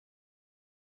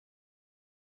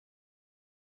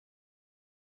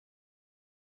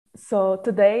So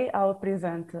today I'll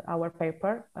present our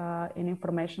paper in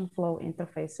information flow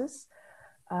interfaces.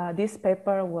 This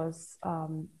paper was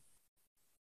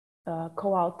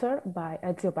co-authored by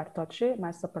Ezio Bartocci,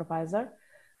 my supervisor,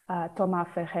 Thomas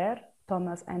Ferrere,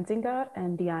 Thomas Henzinger,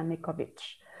 and Dejan Nickovic.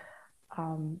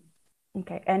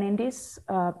 Okay, and in this,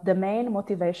 the main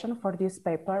motivation for this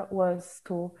paper was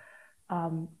to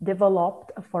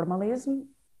develop a formalism,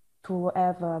 to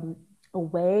have a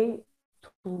way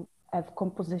to have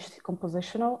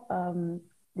compositional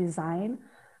design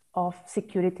of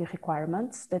security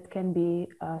requirements that can be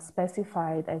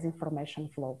specified as information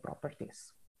flow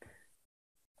properties.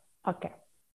 Okay,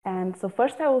 and so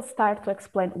first I will start to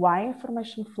explain why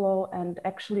information flow and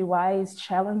actually why it's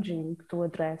challenging to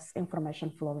address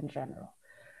information flow in general.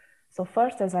 So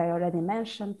first, as I already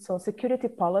mentioned, so security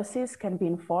policies can be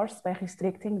enforced by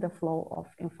restricting the flow of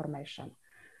information.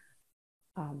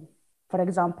 For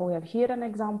example, we have here an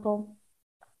example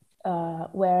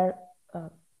where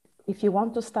if you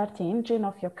want to start the engine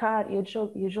of your car,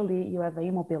 usually you have an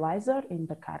immobilizer in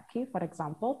the car key, for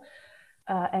example,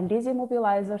 and this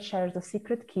immobilizer shares the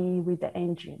secret key with the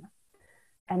engine.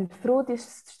 And through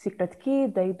this secret key,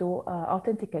 they do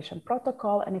authentication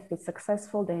protocol, and if it's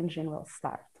successful, the engine will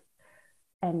start.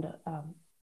 And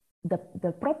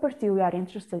the property we are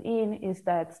interested in is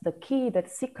that the key,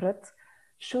 that secret,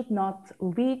 should not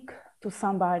leak to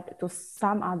some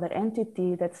other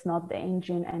entity that's not the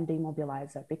engine and the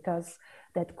immobilizer, because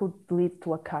that could lead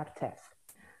to a car theft.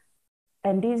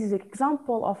 And this is an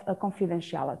example of a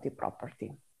confidentiality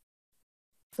property.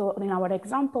 So in our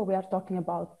example, we are talking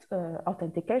about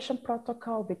authentication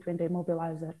protocol between the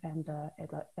immobilizer and the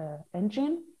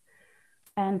engine.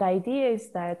 And the idea is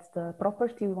that the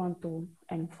property we want to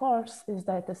enforce is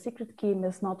that the secret key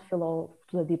must not flow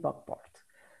to the debug port.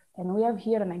 And we have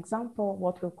here an example,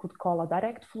 what we could call a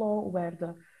direct flow, where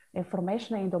the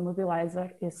information in the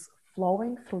immobilizer is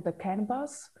flowing through the CAN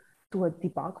bus to a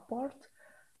debug port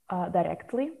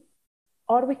directly.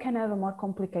 Or we can have a more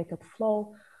complicated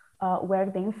flow where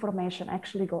the information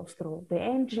actually goes through the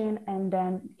engine, and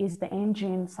then is the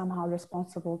engine somehow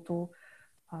responsible to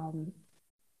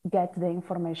get the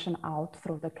information out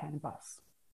through the CAN bus.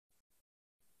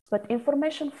 But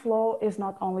information flow is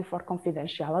not only for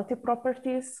confidentiality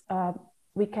properties,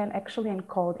 we can actually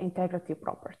encode integrity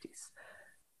properties.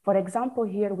 For example,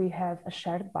 here we have a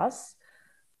shared bus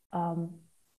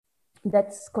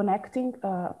that's connecting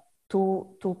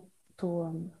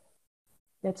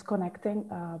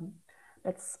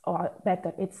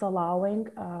it's allowing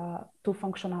two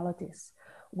functionalities.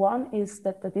 One is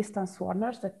that the distance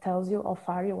warners that tells you how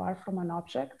far you are from an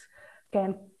object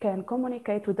can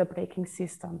communicate with the braking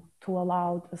system to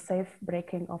allow the safe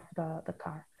braking of the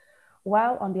car.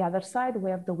 While on the other side,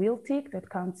 we have the wheel tick that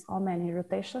counts how many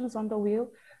rotations on the wheel,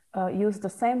 use the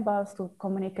same bus to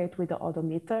communicate with the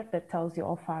odometer that tells you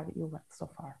how far you went so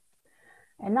far.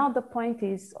 And now the point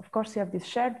is, of course, you have this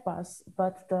shared bus,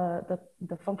 but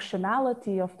the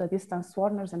functionality of the distance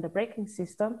warners and the braking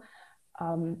system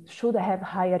should have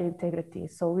higher integrity.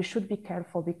 So we should be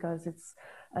careful because it's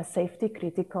a safety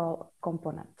critical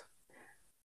component.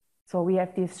 So we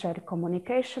have this shared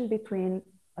communication between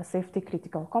a safety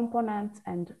critical component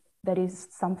and there is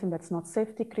something that's not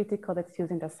safety critical that's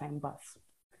using the same bus.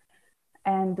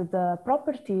 And the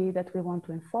property that we want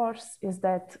to enforce is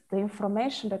that the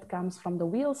information that comes from the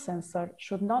wheel sensor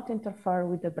should not interfere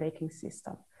with the braking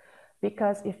system.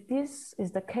 Because if this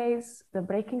is the case, the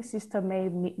braking system may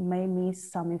miss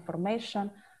some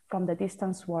information from the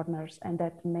distance warners, and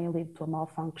that may lead to a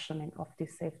malfunctioning of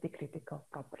this safety critical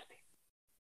property.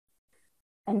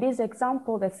 And this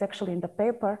example that's actually in the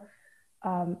paper,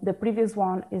 the previous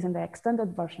one is in the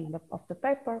extended version of the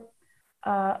paper.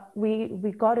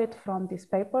 We got it from this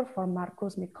paper from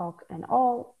Marcus, Nickovic, and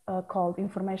all called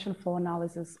Information Flow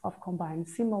Analysis of Combined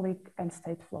Symbolic and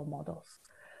State Flow Models,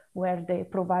 where they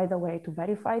provide a way to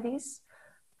verify these.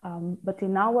 But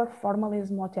in our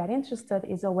formalism, what we are interested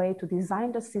is a way to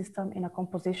design the system in a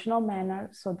compositional manner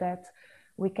so that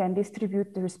we can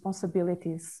distribute the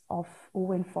responsibilities of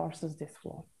who enforces this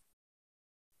flow.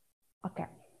 Okay,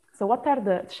 so what are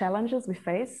the challenges we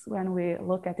face when we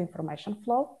look at information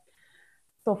flow?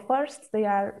 So first, they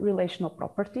are relational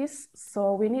properties.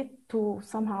 So we need to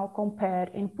somehow compare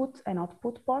input and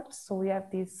output ports. So we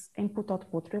have these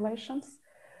input-output relations.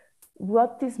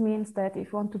 What this means that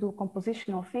if you want to do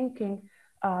compositional thinking,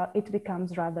 it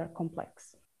becomes rather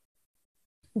complex.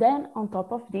 Then on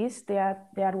top of this, they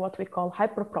are what we call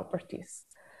hyperproperties.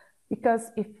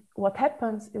 Because what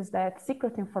happens is that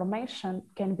secret information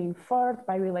can be inferred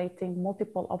by relating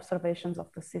multiple observations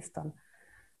of the system.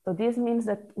 So this means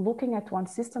that looking at one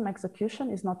system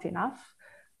execution is not enough.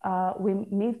 we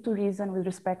need to reason with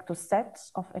respect to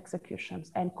sets of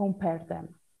executions and compare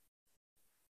them.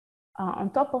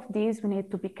 On top of these, we need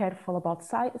to be careful about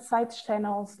side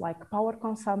channels like power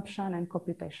consumption and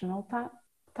computational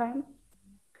time.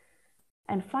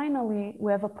 And finally,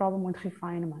 we have a problem with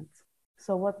refinement.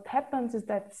 So what happens is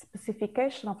that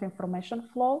specification of information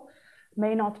flow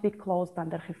may not be closed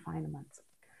under refinement.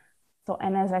 So,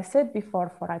 and as I said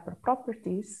before, for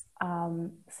hyperproperties,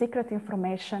 secret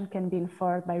information can be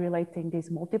inferred by relating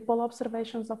these multiple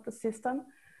observations of the system.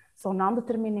 So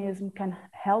non-determinism can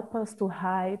help us to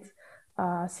hide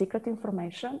secret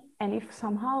information. And if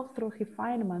somehow through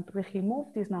refinement we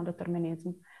remove this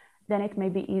non-determinism, then it may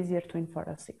be easier to infer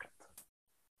a secret.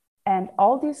 And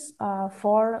all these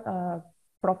four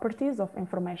properties of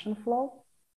information flow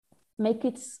make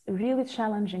it really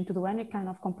challenging to do any kind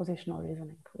of compositional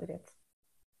reasoning with it.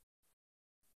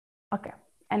 Okay,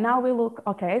 and now we look,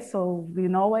 okay, so we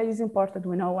know why it's important,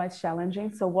 we know why it's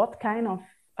challenging. So what kind of,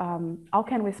 how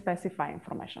can we specify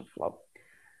information flow?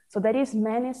 So there is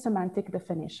many semantic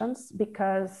definitions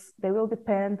because they will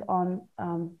depend on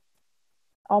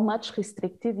how much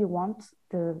restrictive you want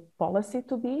the policy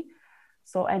to be.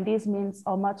 So, and this means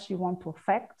how much you want to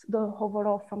affect the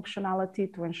overall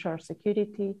functionality to ensure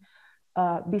security,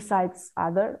 besides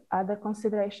other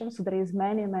considerations. So there is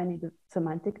many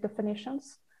semantic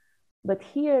definitions. But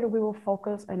here we will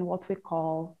focus on what we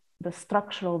call the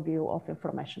structural view of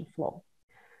information flow.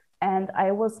 And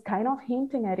I was kind of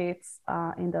hinting at it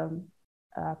in the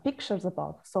pictures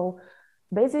above. So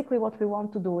basically what we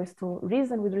want to do is to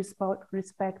reason with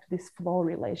respect to these flow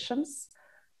relations.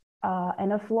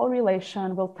 And a flow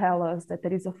relation will tell us that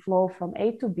there is a flow from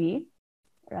A to B,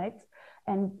 right?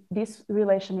 And this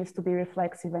relation is to be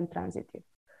reflexive and transitive.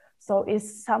 So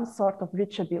it's some sort of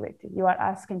reachability. You are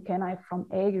asking, can I from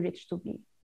A reach to B?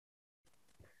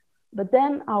 But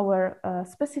then our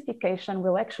specification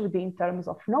will actually be in terms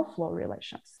of no flow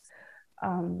relations.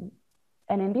 And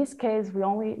in this case, we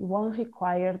only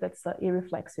require that's an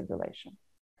irreflexive relation.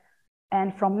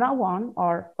 And from now on,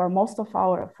 or for most of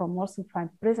my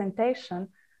presentation,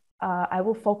 I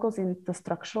will focus in the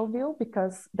structural view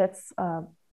because that's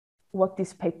what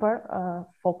this paper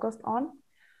focused on.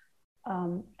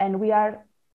 And we are,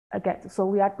 again, so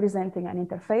we are presenting an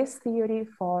interface theory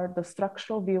for the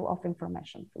structural view of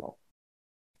information flow.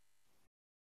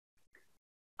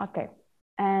 Okay,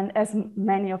 and as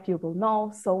many of you will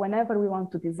know, so whenever we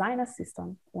want to design a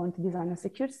system, want to design a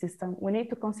secure system, we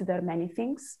need to consider many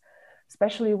things,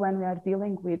 especially when we are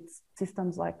dealing with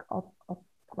systems like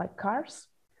cars.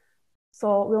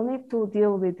 So we'll need to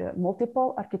deal with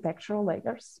multiple architectural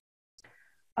layers.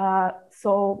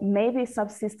 So maybe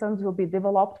subsystems will be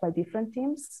developed by different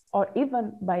teams or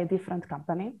even by a different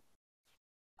company.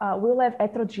 We'll have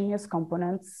heterogeneous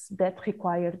components that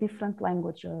require different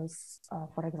languages,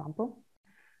 for example.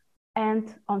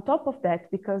 And on top of that,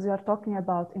 because we are talking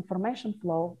about information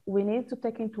flow, we need to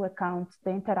take into account the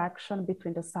interaction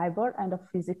between the cyber and the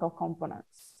physical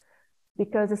components,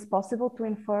 because it's possible to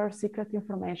infer secret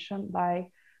information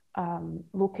by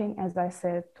looking, as I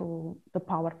said, to the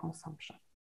power consumption.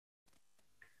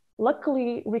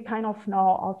 Luckily, we kind of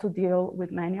know how to deal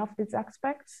with many of these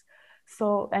aspects.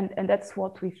 So, and that's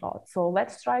what we thought. So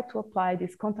let's try to apply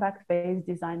this contract-based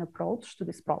design approach to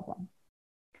this problem.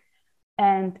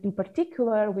 And in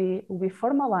particular, we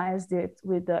formalized it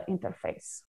with the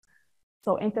interface.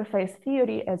 So interface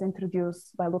theory as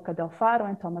introduced by Luca Del Faro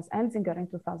and Thomas Henzinger in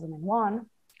 2001.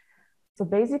 So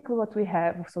basically what we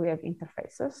have, so we have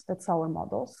interfaces, that's our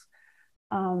models.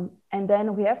 And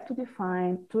then we have to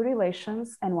define two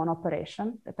relations and one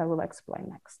operation that I will explain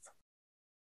next.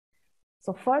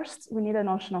 So first, we need a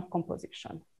notion of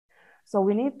composition. So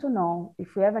we need to know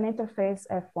if we have an interface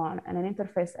F1 and an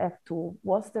interface F2,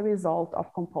 what's the result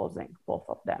of composing both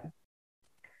of them?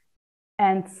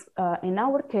 And in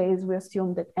our case, we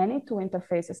assume that any two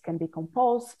interfaces can be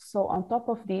composed. So on top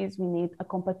of these, we need a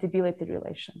compatibility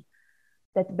relation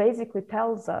that basically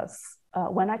tells us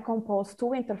when I compose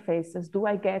two interfaces, do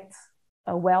I get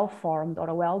a well-formed or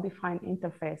a well-defined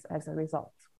interface as a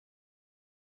result?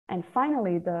 And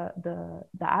finally, the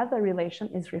other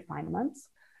relation is refinement.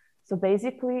 So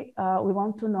basically, we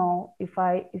want to know if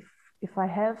I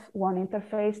have one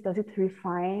interface, does it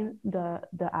refine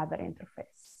the other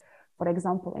interface? For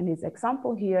example, in this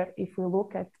example here, if we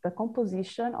look at the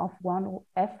composition of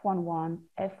F11,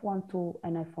 F12,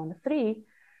 and F13,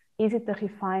 is it the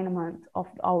refinement of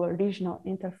our original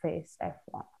interface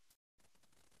F1?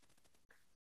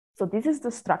 So this is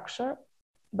the structure,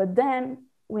 but then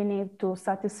we need to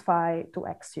satisfy two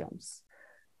axioms.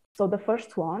 So the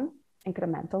first one,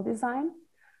 incremental design,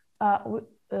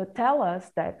 tell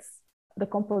us that the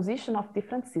composition of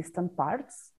different system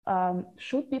parts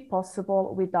should be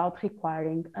possible without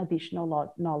requiring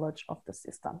additional knowledge of the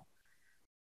system.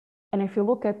 And if you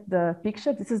look at the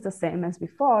picture, this is the same as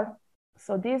before.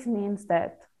 So this means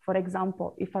that, for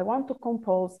example, if I want to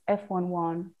compose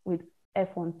F11 with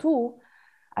F12,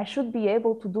 I should be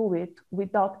able to do it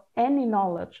without any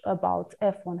knowledge about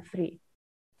F13.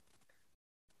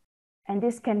 And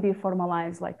this can be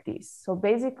formalized like this. So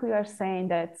basically, we are saying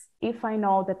that if I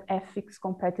know that F is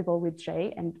compatible with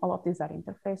J, and all of these are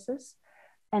interfaces,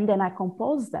 and then I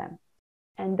compose them,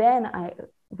 and then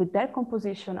with their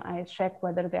composition, I check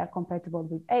whether they are compatible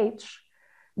with H,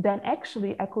 then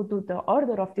actually I could do the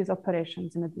order of these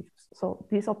operations in a different, so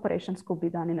these operations could be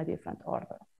done in a different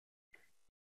order.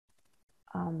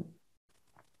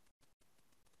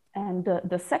 And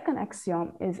the second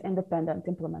axiom is independent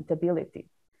implementability.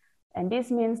 And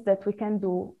this means that we can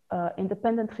do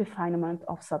independent refinement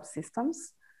of subsystems.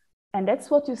 And that's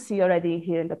what you see already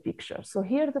here in the picture. So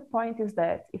here the point is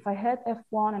that if I had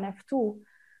F1 and F2,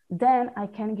 then I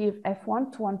can give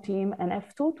F1 to one team and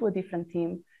F2 to a different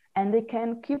team, and they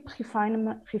can keep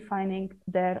refining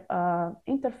their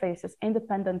interfaces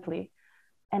independently.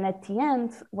 And at the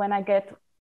end, when I get,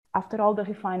 after all the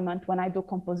refinement, when I do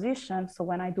composition, so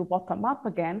when I do bottom up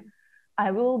again,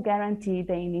 I will guarantee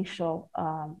the initial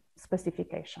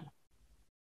specification.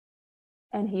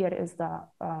 And here is the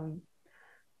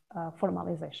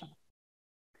formalization.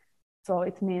 So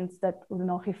it means that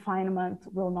refinement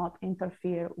will not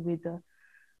interfere with the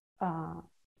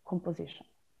composition.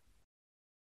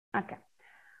 Okay,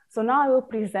 so now I will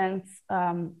present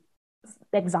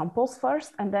examples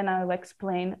first, and then I will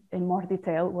explain in more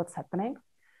detail what's happening.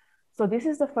 So this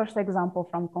is the first example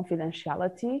from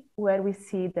confidentiality, where we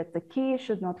see that the key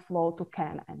should not flow to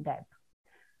 _can and _deb.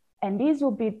 And this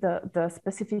will be the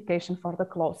specification for the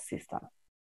closed system.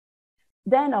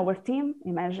 Then our team,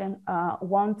 imagine,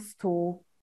 wants to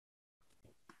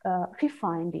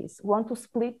refine this, want to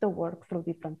split the work through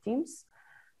different teams.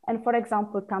 And for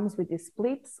example, it comes with these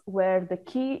splits where the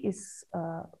key is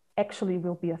actually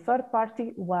will be a third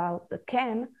party, while the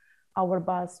 _can, our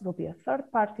bus, will be a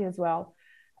third party as well.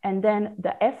 And then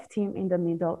the F team in the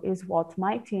middle is what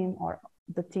my team or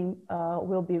the team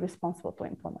will be responsible to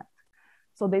implement.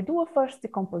 So they do a first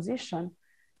decomposition,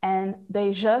 and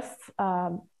they just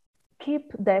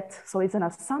keep that. So it's an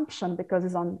assumption because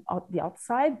it's on the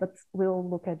outside, but we'll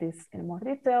look at this in more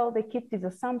detail. They keep this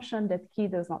assumption that key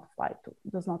does not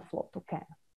flow to _can.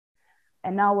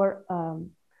 And our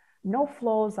no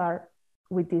flows are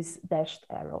with these dashed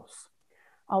arrows.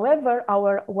 However,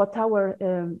 what our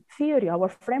theory, our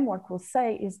framework will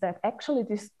say is that actually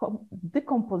this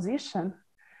decomposition,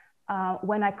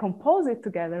 when I compose it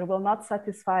together, will not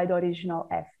satisfy the original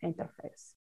F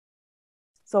interface.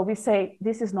 So we say,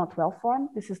 this is not well formed,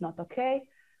 this is not okay.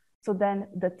 So then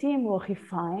the team will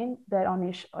refine their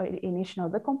initial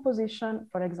decomposition,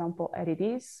 for example,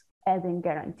 REDs, adding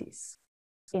guarantees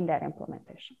in their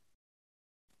implementation.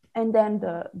 And then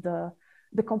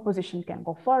the composition can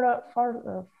go further.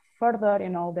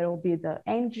 There will be the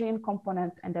engine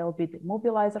component, and there will be the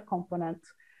mobilizer component.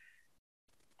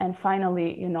 And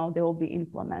finally, they will be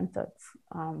implemented.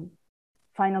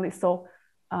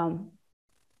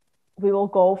 We will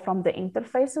go from the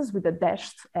interfaces with the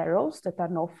dashed arrows that are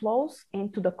no flows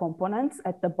into the components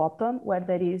at the bottom where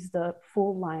there is the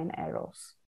full line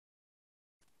arrows.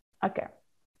 Okay,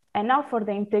 and now for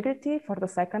the integrity, for the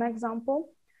second example,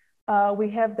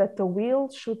 we have that the wheel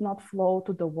should not flow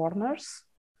to the Warner's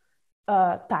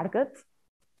target.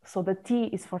 So the T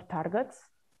is for targets.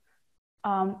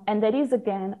 And there is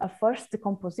again a first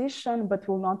decomposition, but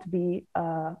will not be,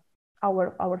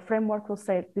 our framework will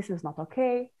say this is not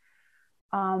okay.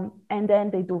 And then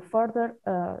they do further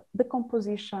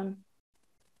decomposition.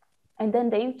 And then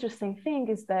the interesting thing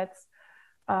is that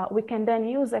we can then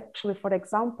use actually, for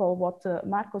example, what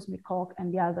Marcos Mikok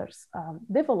and the others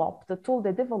developed, the tool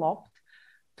they developed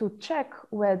to check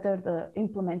whether the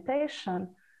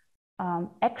implementation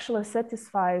actually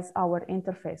satisfies our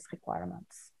interface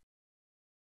requirements.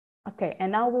 Okay,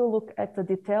 and now we'll look at the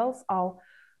details how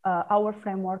our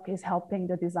framework is helping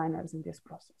the designers in this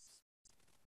process.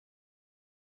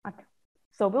 Okay,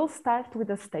 so we'll start with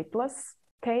the stateless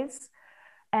case.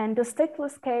 And the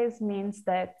stateless case means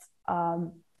that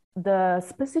the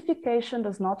specification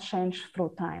does not change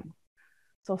through time.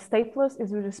 So stateless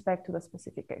is with respect to the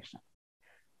specification.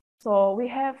 So we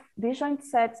have disjoint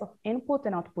sets of input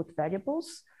and output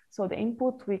variables. So the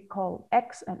input we call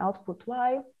X and output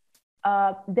Y.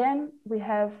 Then we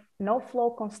have no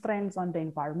flow constraints on the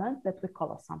environment that we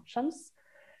call assumptions.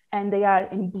 and they are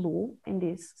in blue in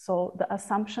this. So the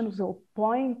assumptions will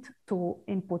point to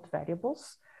input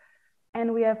variables.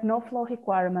 And we have no flow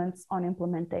requirements on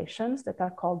implementations that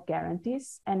are called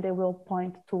guarantees, and they will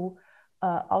point to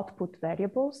output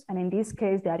variables. And in this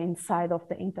case, they are inside of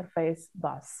the interface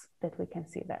bus that we can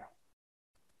see there.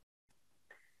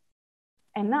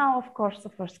 And now, of course, the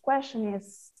first question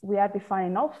is, we are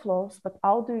defining no flows, but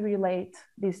how do we relate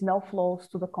these no flows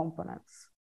to the components?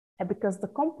 And because the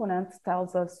components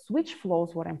tells us which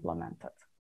flows were implemented.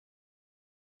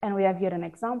 And we have here an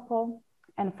example.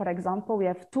 And for example, we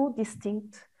have two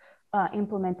distinct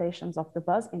implementations of the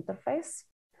bus interface.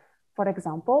 For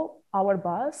example, our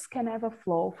bus can have a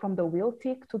flow from the wheel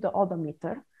tick to the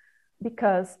odometer,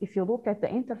 because if you look at the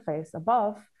interface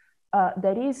above,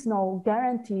 there is no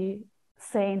guarantee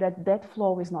saying that that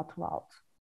flow is not allowed,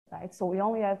 right? So we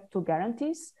only have two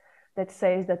guarantees that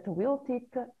says that the wheel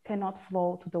tick cannot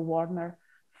flow to the Warner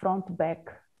front-back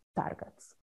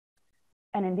targets.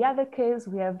 And in the other case,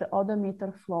 we have the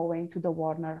odometer flowing to the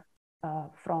Warner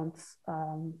front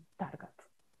target.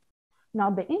 Now,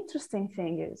 the interesting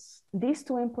thing is these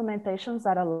two implementations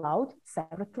are allowed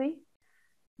separately,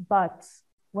 but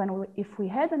if we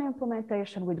had an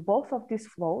implementation with both of these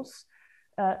flows,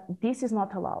 this is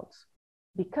not allowed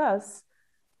because,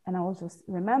 and I will just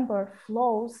remember,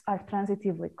 flows are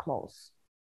transitively close.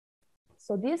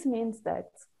 So this means that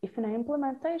if in an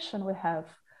implementation we have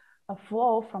a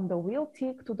flow from the wheel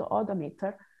tick to the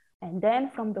odometer, and then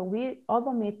from the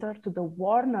odometer to the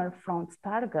Warner front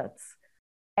targets,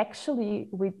 actually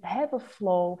we have a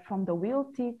flow from the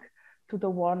wheel tick to the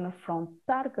Warner front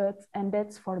targets, and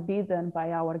that's forbidden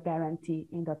by our guarantee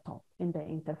in the top, in the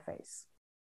interface.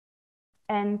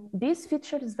 And this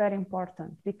feature is very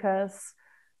important because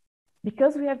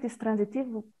we have these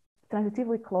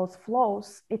transitively close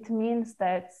flows, it means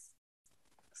that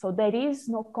so there is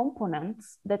no component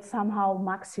that's somehow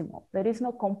maximal. There is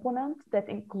no component that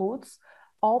includes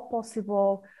all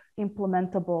possible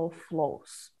implementable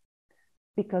flows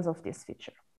because of this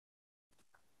feature.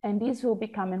 And this will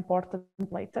become important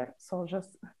later, so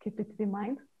just keep it in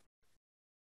mind.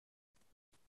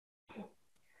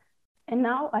 And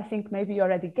now I think maybe you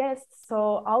already guessed,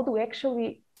 so how do we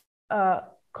actually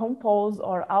compose,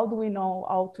 or how do we know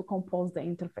how to compose the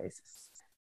interfaces?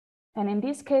 And in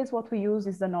this case, what we use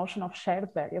is the notion of shared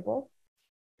variable.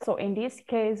 So in this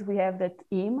case, we have that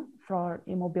𝐼𝐻 for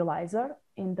immobilizer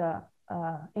in the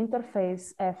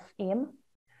interface 𝐹𝐻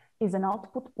is an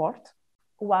output port,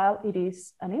 while it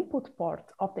is an input port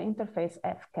of the interface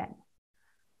𝐹𝐾𝐻.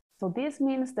 So this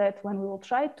means that when we will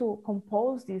try to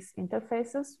compose these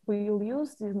interfaces, we will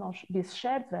use this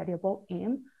shared variable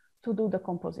𝐼𝐻 to do the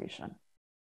composition,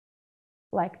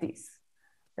 like this,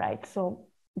 right? So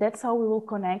that's how we will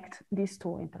connect these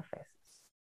two interfaces.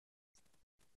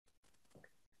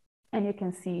 And you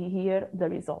can see here the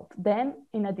result. Then,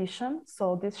 in addition,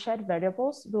 so these shared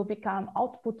variables will become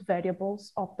output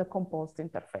variables of the composed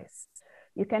interface.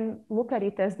 You can look at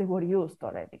it as they were used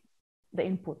already, the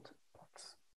input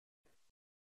ports.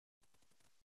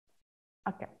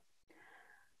 Okay.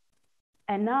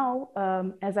 And now,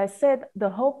 as I said, the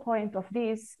whole point of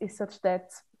this is such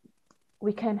that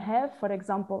we can have, for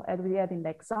example, as we had in the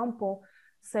example,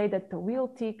 say that the wheel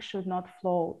tick should not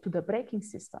flow to the braking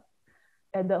system.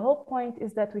 And the whole point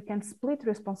is that we can split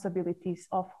responsibilities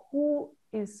of who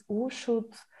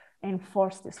should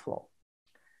enforce this flow.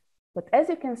 But as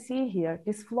you can see here,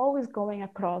 this flow is going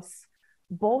across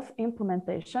both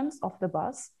implementations of the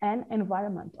bus and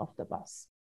environment of the bus.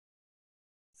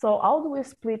 So how do we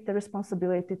split the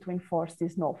responsibility to enforce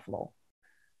this no flow?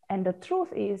 And the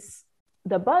truth is,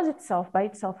 the bus itself, by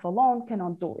itself alone,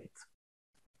 cannot do it.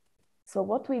 So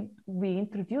what we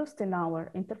introduced in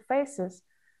our interfaces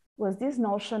was this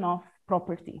notion of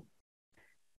property.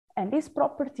 And this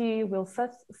property will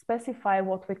specify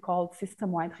what we call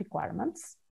system-wide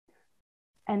requirements.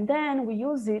 And then we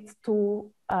use it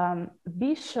to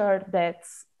be sure that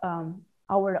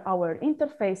our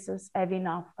interfaces have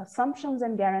enough assumptions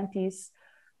and guarantees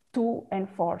to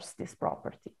enforce this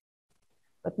property.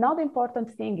 But now the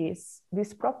important thing is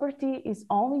this property is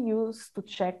only used to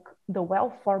check the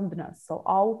well-formedness. So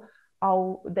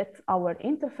how that our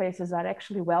interfaces are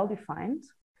actually well-defined,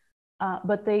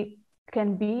 but they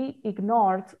can be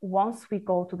ignored once we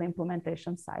go to the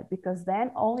implementation side, because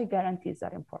then only guarantees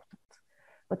are important.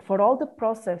 But for all the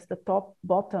process, the top,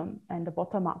 bottom, and the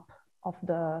bottom up of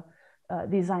the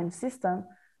design system,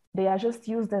 they are just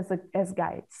used as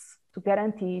guides to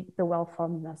guarantee the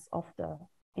well-formedness of the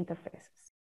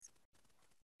interfaces.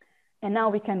 And now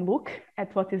we can look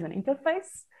at what is an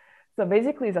interface. So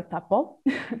basically it's a tuple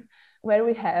where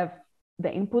we have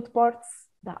the input ports,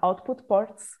 the output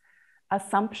ports,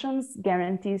 assumptions,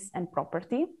 guarantees, and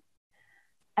property.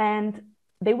 And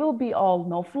they will be all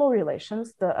no-flow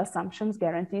relations, the assumptions,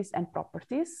 guarantees, and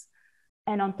properties.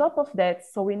 And on top of that,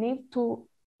 so we need to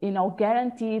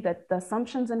guarantee that the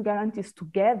assumptions and guarantees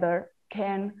together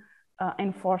can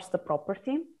enforce the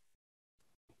property.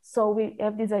 So we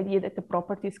have this idea that the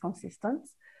property is consistent.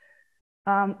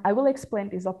 I will explain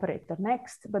this operator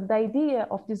next, but the idea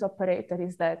of this operator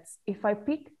is that if I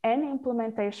pick any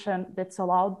implementation that's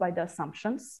allowed by the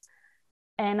assumptions,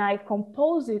 and I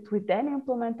compose it with any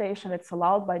implementation that's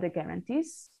allowed by the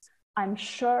guarantees, I'm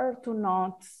sure to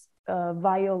not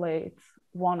violate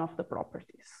one of the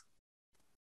properties.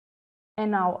 And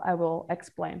now I will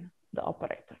explain the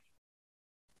operator.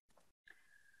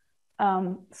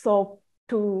 So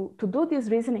to do this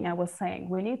reasoning, I was saying,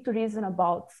 we need to reason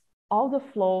about all the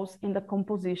flows in the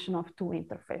composition of two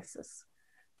interfaces.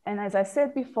 And as I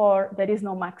said before, there is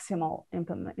no maximal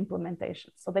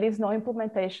implementation. So there is no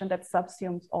implementation that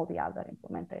subsumes all the other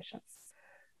implementations.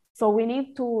 So we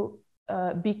need to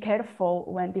be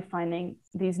careful when defining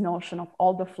this notion of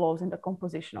all the flows in the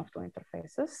composition of two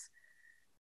interfaces.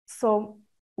 So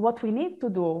what we need to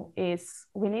do is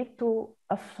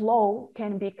a flow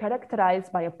can be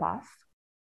characterized by a path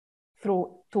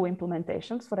through two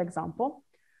implementations, for example.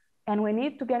 And we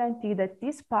need to guarantee that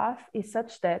this path is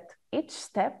such that each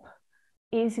step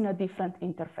is in a different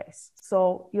interface.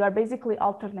 So you are basically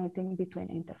alternating between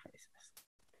interfaces.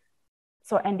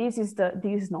 So, and this is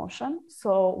this notion.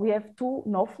 So we have two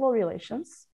no-flow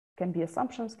relations, can be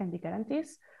assumptions, can be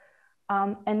guarantees.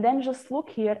 And then just look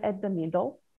here at the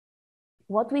middle.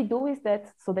 What we do is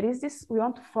that, so there is this, we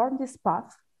want to form this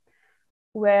path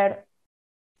where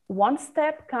one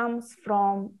step comes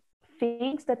from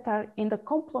things that are in the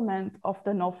complement of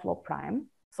the no-flow prime.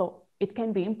 So it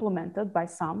can be implemented by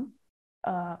some,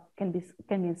 can be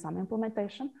in some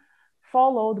implementation,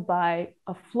 followed by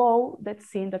a flow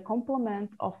that's in the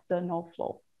complement of the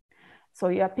no-flow. So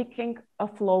you are picking a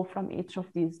flow from each of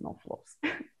these no-flows.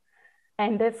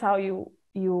 And that's how you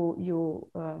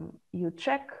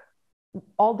check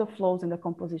all the flows in the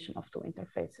composition of two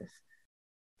interfaces.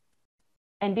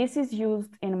 And this is used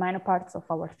in minor parts of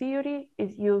our theory,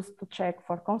 is used to check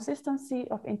for consistency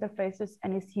of interfaces,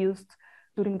 and is used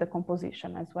during the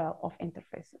composition as well of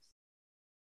interfaces.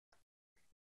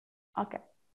 Okay,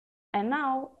 and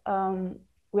now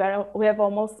we have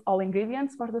almost all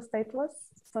ingredients for the stateless.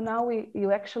 So now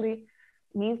you actually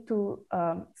need to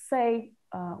say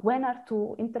when are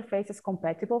two interfaces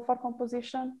compatible for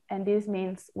composition, and this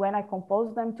means when I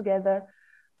compose them together,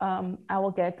 I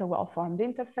will get a well-formed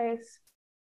interface.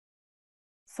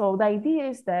 So the idea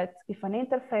is that if an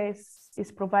interface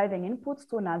is providing inputs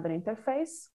to another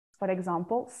interface, for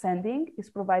example, sending is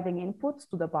providing inputs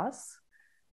to the bus,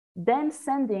 then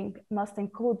sending must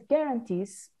include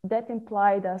guarantees that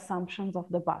imply the assumptions of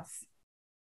the bus.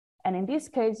 And in this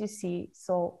case, you see,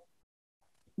 so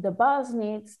the bus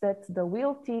needs that the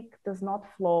wheel tick does not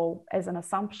flow as an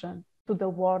assumption to the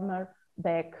Warner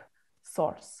back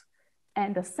source,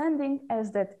 and the sending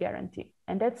as that guarantee.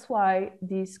 And that's why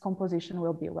this composition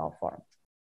will be well formed.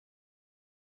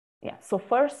 Yeah, so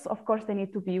first, of course, they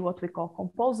need to be what we call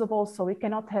composable, so we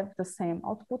cannot have the same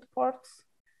output ports.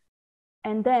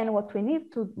 And then what we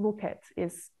need to look at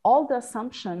is all the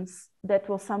assumptions that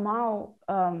will somehow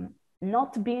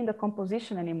not be in the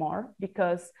composition anymore,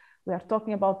 because we are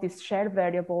talking about these shared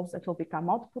variables that will become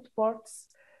output ports.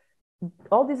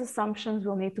 All these assumptions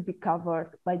will need to be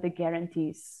covered by the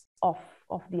guarantees of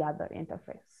the other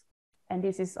interface. And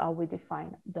this is how we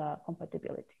define the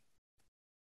compatibility.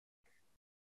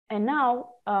 And now,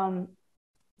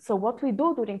 so what we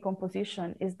do during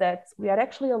composition is that we are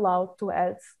actually allowed to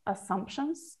add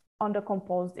assumptions on the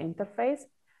composed interface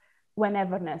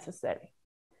whenever necessary.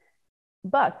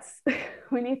 But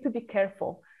we need to be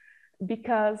careful,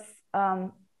 because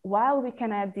while we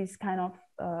can add these kind of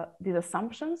these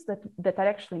assumptions that are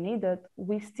actually needed,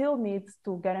 we still need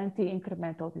to guarantee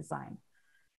incremental design.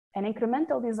 And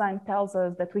incremental design tells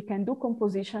us that we can do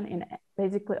composition in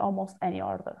basically almost any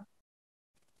order.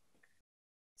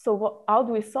 So how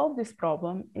do we solve this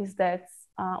problem is that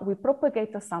we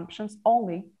propagate assumptions,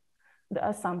 only the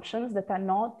assumptions that are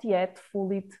not yet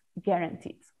fully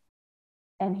guaranteed.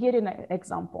 And here in an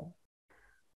example,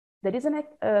 there is an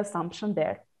assumption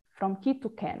there from key to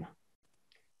can.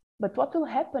 But what will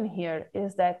happen here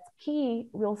is that key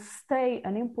will stay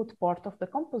an input port of the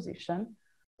composition,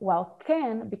 while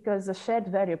can, because the shared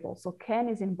variable, so can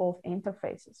is in both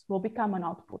interfaces, will become an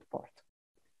output port.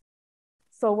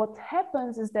 So what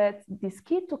happens is that this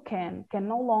key to can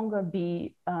no longer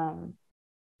be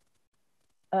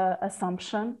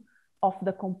assumption of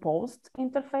the composed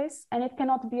interface, and it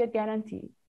cannot be a guarantee.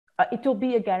 It will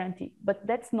be a guarantee, but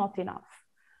that's not enough.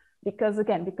 Because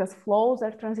again, because flows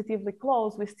are transitively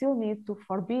closed, we still need to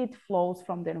forbid flows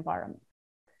from the environment.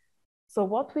 So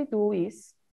what we do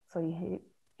is, so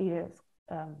here's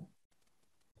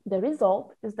the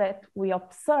result is that we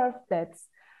observe that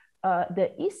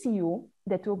the ECU,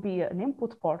 that will be an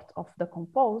input port of the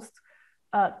composed,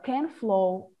 can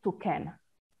flow to 𝐾𝐻.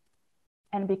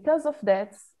 And because of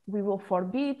that, we will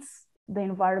forbid the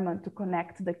environment to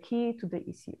connect the key to the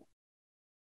ECU.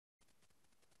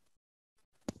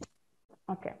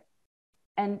 Okay,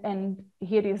 and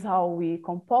here is how we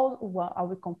compose, how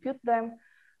we compute them.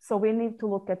 So we need to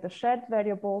look at the shared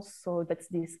variables. So that's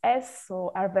this S.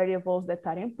 So our variables that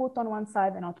are input on one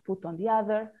side and output on the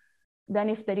other. Then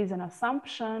if there is an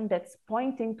assumption that's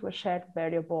pointing to a shared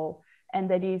variable, and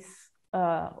that is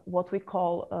what we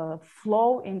call a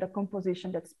flow in the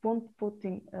composition that's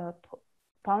pointing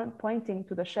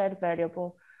to the shared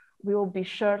variable, we will be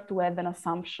sure to add an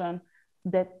assumption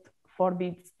that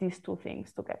forbids these two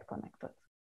things to get connected.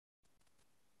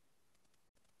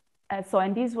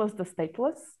 And this was the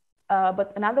stateless.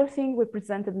 But another thing we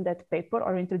presented in that paper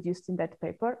or introduced in that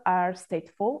paper are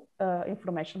stateful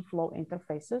information flow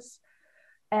interfaces.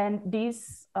 And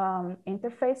these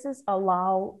interfaces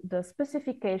allow the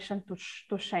specification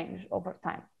to change over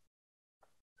time.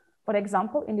 For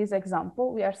example, in this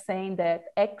example, we are saying that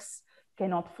X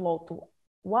cannot flow to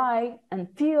Y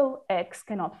until X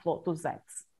cannot flow to Z.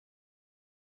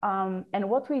 And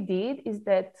what we did is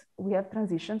that we have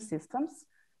transition systems,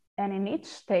 and in each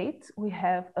state, we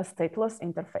have a stateless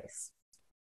interface.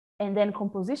 And then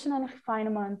composition and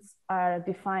refinements are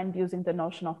defined using the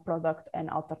notion of product and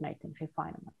alternating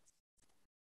refinements.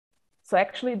 So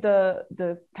actually,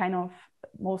 the kind of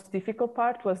most difficult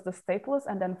part was the stateless,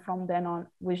 and then from then on,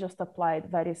 we just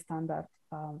applied very standard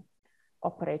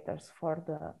operators for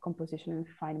the composition and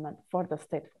refinement for the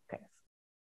stateful case.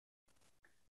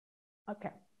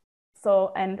 Okay.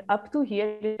 So, and up to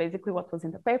here is basically what was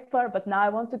in the paper, but now I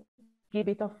want to give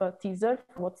a bit of a teaser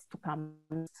for what's to come.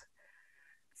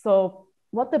 So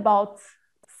what about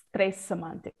trace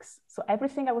semantics? So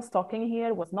everything I was talking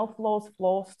here was no flows,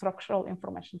 flow, structural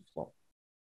information flow.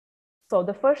 So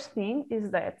the first thing is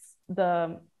that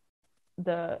the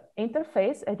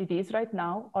interface as it is right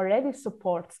now already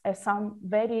supports some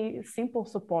very simple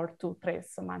support to trace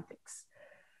semantics,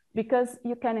 because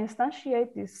you can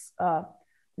instantiate this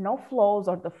no flows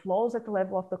or the flows at the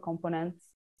level of the components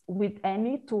with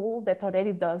any tool that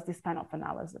already does this kind of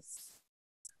analysis,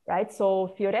 right?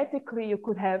 So theoretically, you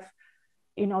could have,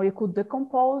 you could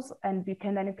decompose, and you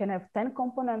can have 10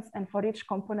 components, and for each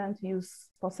component use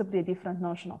possibly a different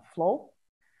notion of flow.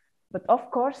 But of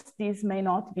course, these may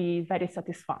not be very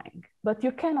satisfying, but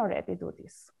you can already do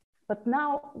this. But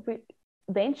now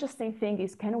the interesting thing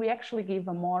is, can we actually give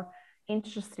a more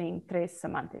interesting trace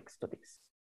semantics to this?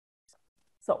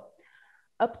 So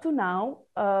up to now,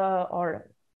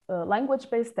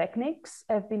 language-based techniques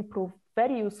have been proved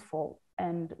very useful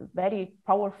and very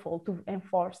powerful to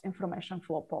enforce information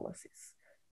flow policies.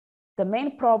 The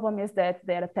main problem is that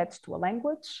they're attached to a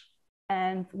language.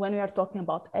 And when we are talking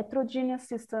about heterogeneous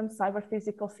systems,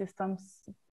 cyber-physical systems,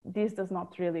 this does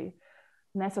not really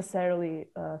necessarily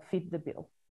fit the bill.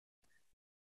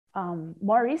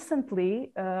 More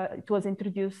recently, it was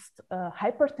introduced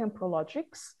hypertemporal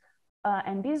logics.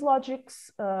 And these logics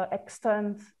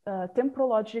extend temporal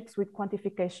logics with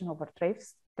quantification over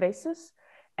traces,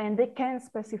 and they can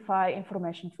specify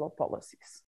information flow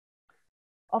policies.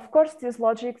 Of course, these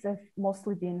logics have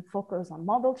mostly been focused on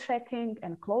model checking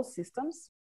and closed systems,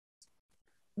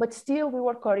 but still we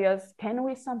were curious, can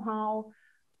we somehow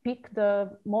pick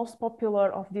the most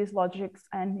popular of these logics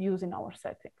and use in our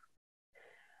setting?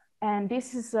 And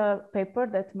this is a paper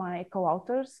that my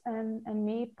co-authors and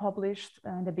me published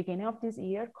in the beginning of this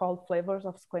year called Flavors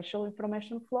of Sequential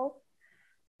Information Flow,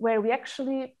 where we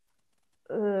actually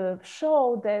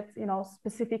show that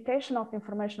specification of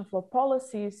information flow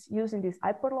policies using these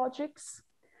hyperlogics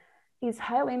is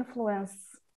highly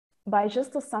influenced by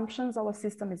just assumptions our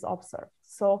system is observed.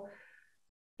 So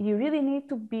you really need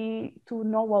to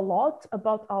know a lot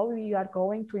about how you are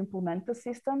going to implement the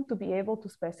system to be able to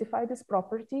specify this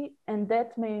property, and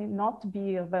that may not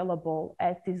be available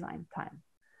at design time.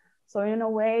 So in a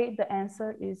way, the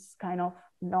answer is kind of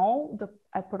no, the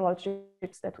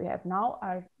hyperlogics that we have now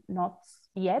are not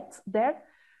yet there.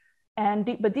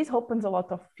 But this opens a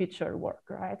lot of future work,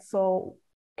 right? So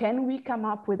can we come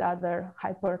up with other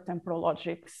hypertemporal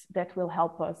logics that will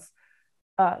help us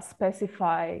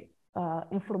specify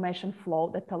information flow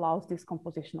that allows this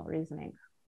compositional reasoning?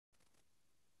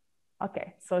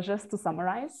 Okay, so just to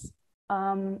summarize,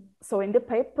 So in the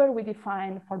paper, we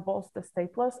define for both the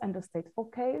stateless and the stateful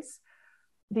case,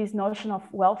 this notion of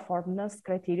well-formedness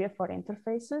criteria for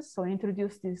interfaces. So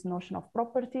introduce this notion of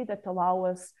property that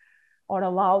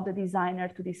allow the designer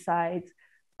to decide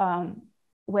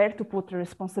where to put the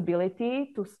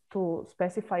responsibility to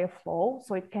specify a flow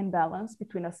so it can balance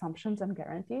between assumptions and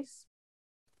guarantees.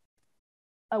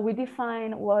 We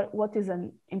define what is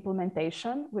an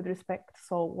implementation with respect,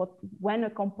 so when a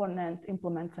component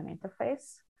implements an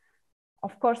interface.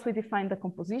 Of course, we define the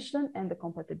composition and the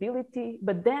compatibility,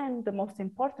 but then the most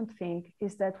important thing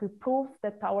is that we prove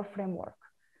that our framework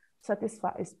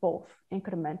satisfies both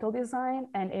incremental design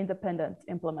and independent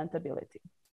implementability.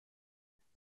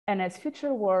 And as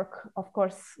future work, of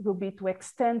course, will be to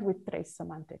extend with trace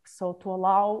semantics. So to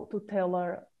allow to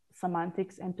tailor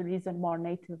semantics and to reason more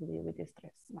natively with these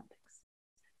trace semantics.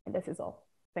 And this is all.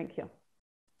 Thank you.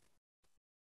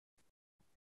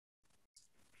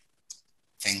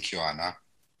 Thank you, Anna.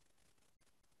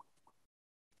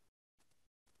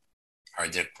 Are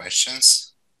there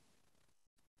questions?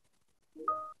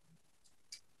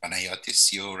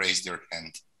 Panayotis, you raised your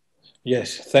hand.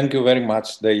 Yes, thank you very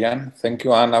much, Dejan. Thank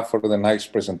you, Anna, for the nice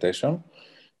presentation.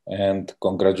 And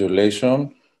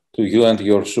congratulations to you and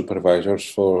your supervisors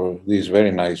for this very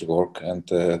nice work and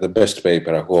the Best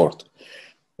Paper Award.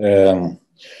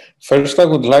 First, I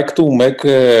would like to make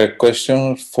a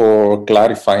question for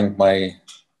clarifying my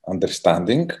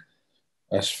understanding.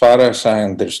 As far as I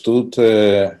understood,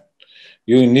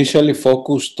 you initially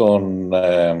focused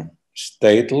on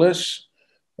stateless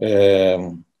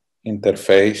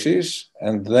interfaces,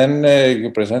 and then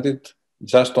you presented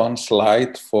just one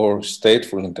slide for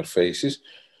stateful interfaces.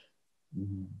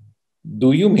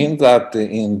 Do you mean that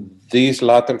in this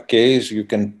latter case, you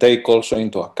can take also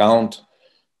into account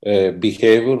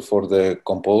behavior for the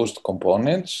composed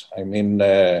components? I mean,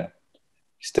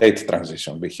 state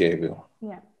transition behavior.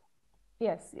 Yeah.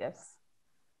 Yes, yes.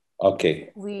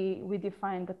 Okay. We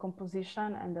define the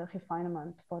composition and the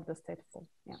refinement for the stateful.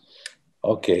 Yeah.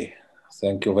 Okay.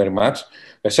 Thank you very much.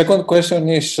 The second question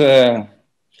is,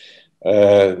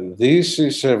 this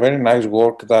is a very nice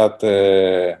work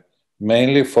that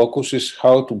mainly focuses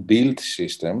how to build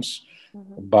systems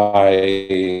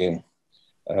by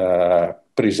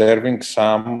preserving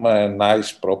some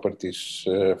nice properties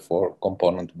for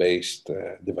component-based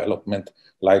development,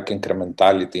 like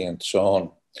incrementality and so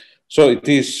on. So it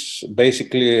is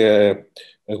basically a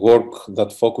work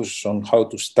that focuses on how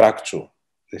to structure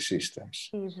the systems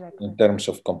in terms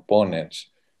of components.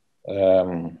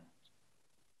 Do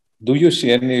you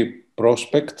see any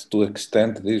prospect to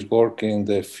extend this work in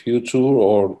the future,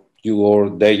 or you or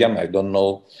Dejan, I don't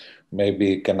know,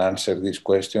 maybe can answer this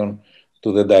question,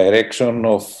 to the direction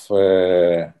of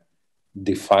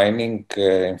defining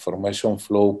information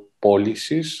flow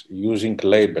policies using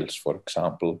labels, for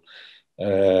example,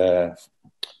 to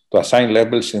assign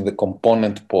labels in the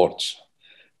component ports?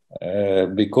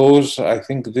 Because I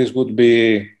think this would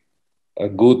be a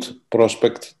good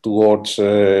prospect towards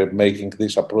making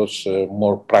this approach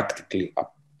more practically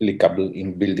applicable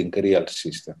in building real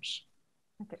systems.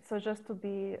 Okay, so just to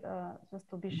be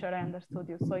sure I understood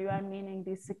you. So you are meaning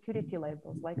these security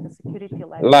labels, like the security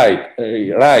labels? Right.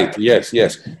 Yes,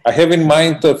 yes. I have in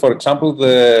mind, for example,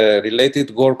 the related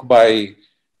work by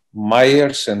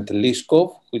Myers and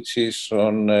Liskov, which is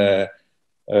on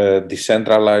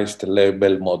decentralized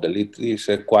label model. It is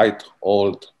a quite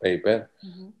old paper,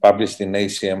 published in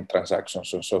ACM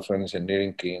Transactions on Software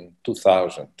Engineering in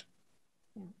 2000.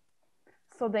 Yeah.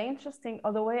 So the interesting,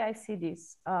 or the way I see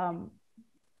this,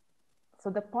 so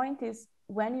the point is,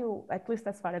 when you, at least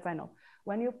as far as I know,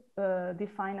 when you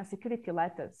define a security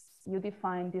lattice, you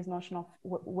define this notion of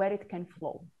where it can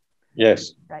flow.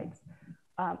 Yes. Right.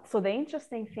 So the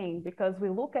interesting thing, because we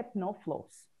look at no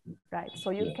flows, right? So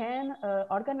you can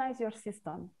organize your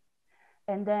system,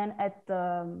 and then at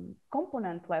the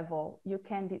component level, you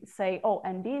can say, oh,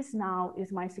 and this now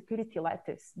is my security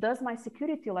lattice. Does my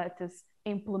security lattice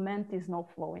implement this no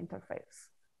flow interface?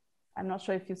 I'm not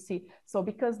sure if you see. So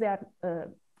because they are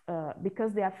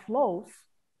flows,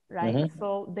 right?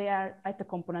 So they are at the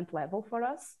component level for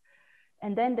us.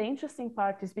 And then the interesting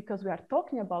part is, because we are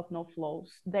talking about no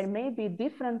flows, there may be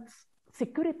different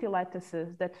security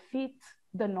lattices that fit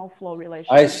the no flow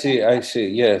relationship. I see,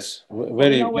 yes.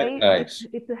 Very, in a way, very nice.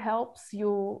 It helps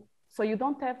you, so you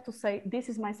don't have to say, this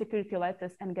is my security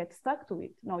lattice and get stuck to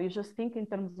it. No, you just think in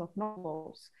terms of no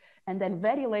flows. And then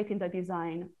very late in the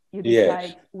design, you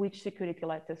decide which security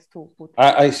lattice to put.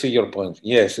 I see your point.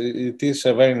 Yes, it is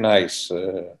a very nice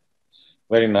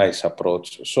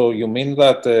approach. So you mean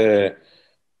that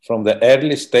from the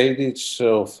early stages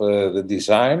of the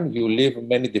design, you leave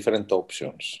many different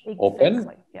options open.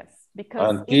 Yes.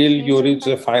 Because until you reach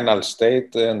the final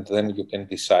state, and then you can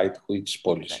decide which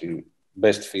policy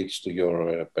best fits to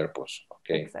your purpose.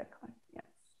 Okay. Exactly. Yes.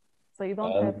 So you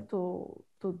don't have to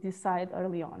decide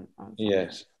early on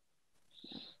yes.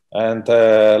 And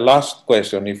last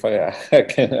question, if I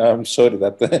can, I'm sorry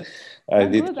that I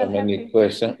did so many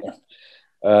questions.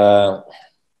 I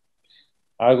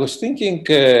was thinking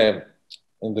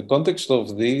in the context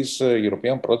of this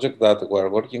European project that we're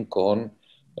working on,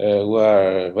 we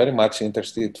are very much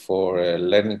interested for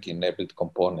learning-enabled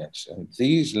components. And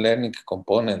these learning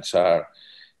components are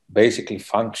basically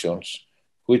functions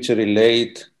which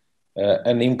relate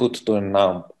an input to an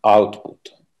output.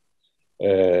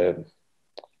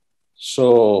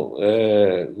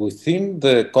 So within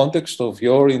the context of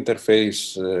your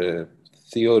interface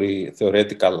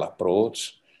theoretical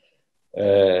approach,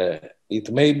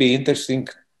 it may be interesting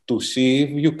to see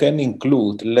if you can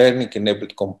include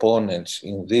learning-enabled components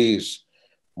in these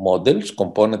models,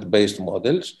 component-based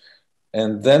models,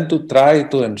 and then to try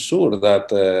to ensure that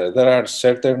there are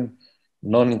certain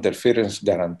non-interference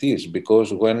guarantees,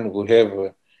 because when we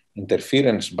have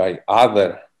interference by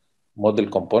other model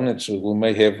components, we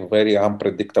may have very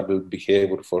unpredictable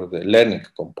behavior for the learning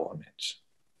components.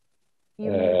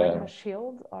 You mean like a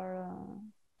shield or?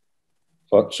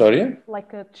 Sorry?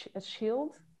 Like a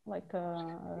shield? Like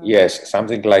a... Yes,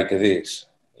 something like this.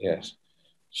 Yes.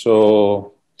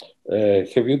 So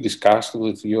have you discussed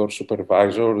with your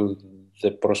supervisor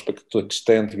the prospect to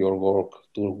extend your work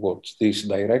towards this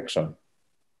direction?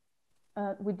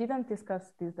 We didn't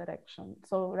discuss this direction.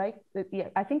 So, right, yeah,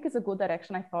 I think it's a good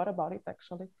direction. I thought about it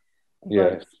actually. But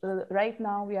yes. Right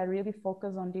now we are really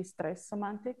focused on these stress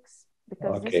semantics,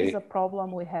 because this is a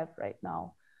problem we have right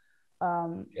now.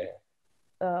 And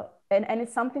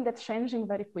it's something that's changing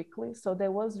very quickly. So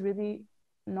there was really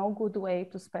no good way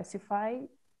to specify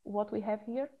what we have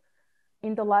here.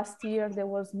 In the last year, there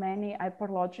was many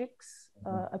hyperlogics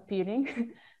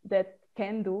appearing that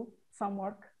can do some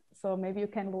work. So maybe you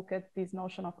can look at this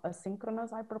notion of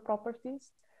asynchronous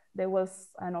hyperproperties. There was,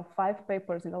 I know, 5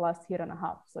 papers in the last year and a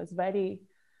half. So it's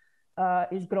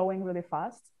it's growing really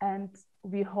fast. And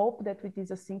we hope that with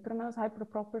these asynchronous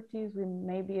hyperproperties, we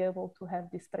may be able to have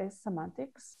these trace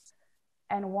semantics.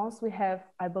 And once we have,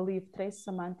 I believe, trace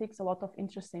semantics, a lot of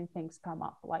interesting things come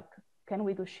up. Like, can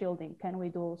we do shielding? Can we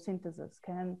do synthesis?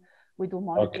 Can we do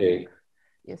monitoring?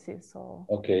 You see, so.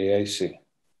 Okay, I see.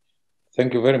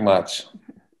 Thank you very much.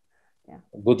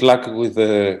 Good luck with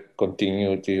the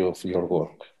continuity of your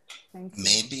work.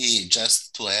 Maybe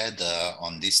just to add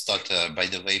on this thought, by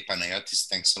the way, Panayotis,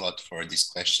 thanks a lot for these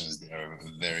questions. They are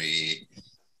very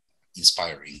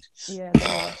inspiring.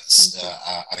 I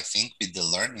think with the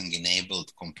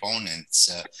learning-enabled components,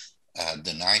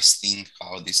 the nice thing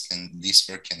how this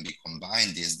work can be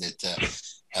combined is that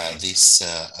these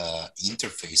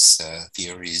interface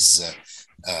theories,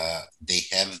 they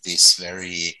have this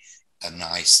very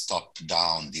nice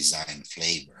top-down design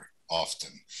flavor often,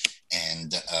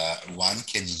 and one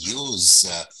can use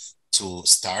to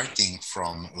starting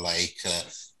from like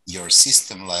your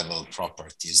system level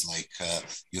properties, like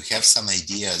you have some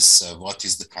ideas what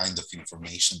is the kind of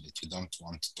information that you don't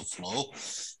want to flow.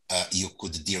 You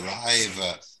could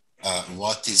derive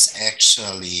what is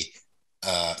actually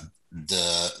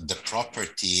the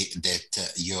property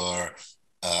that your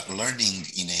learning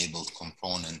enabled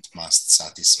component must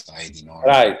satisfy in order.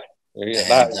 Right.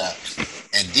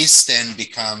 And this then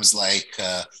becomes like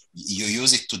you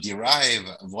use it to derive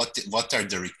what are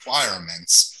the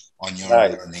requirements on your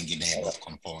learning enabled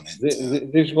component.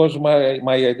 This was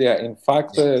my idea. In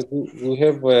fact, we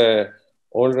have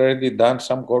already done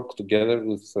some work together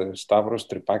with Stavros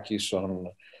Tripakis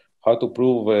on how to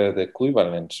prove the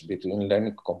equivalence between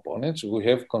learning components. We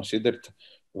have considered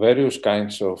various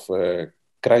kinds of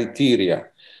criteria.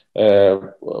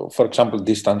 For example,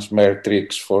 distance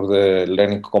metrics for the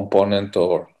learning component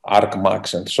or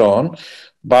argmax and so on.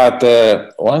 But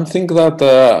one thing that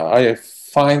I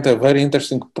find a very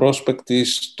interesting prospect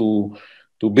is to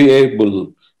be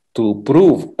able to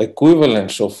prove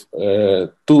equivalence of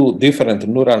 2 different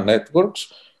neural networks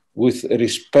with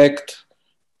respect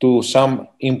to some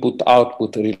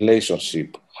input-output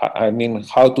relationship. I mean,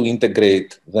 how to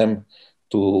integrate them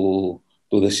to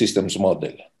the systems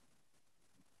model.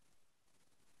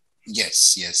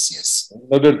 Yes. In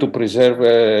order to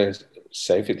preserve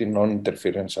safety,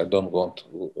 non-interference, I don't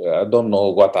know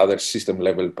what other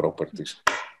system-level properties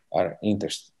are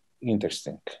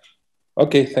interesting.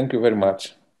 Okay, thank you very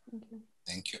much.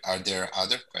 Thank you. Are there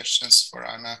other questions for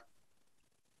Anna?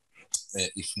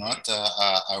 If not,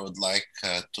 I would like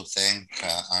to thank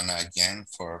Anna again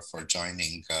for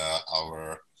joining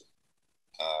our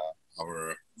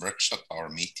workshop, our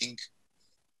meeting,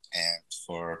 and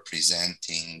for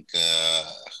presenting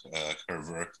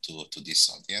her work to this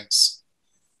audience.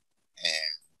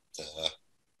 And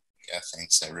yeah,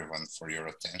 thanks everyone for your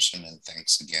attention, and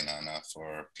thanks again, Anna,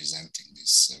 for presenting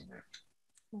this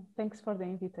work. Thanks for the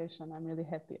invitation. I'm really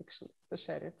happy actually to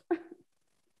share it.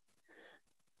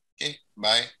 Okay,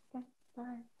 bye. Okay,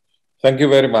 bye. Thank you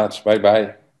very much.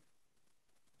 Bye-bye.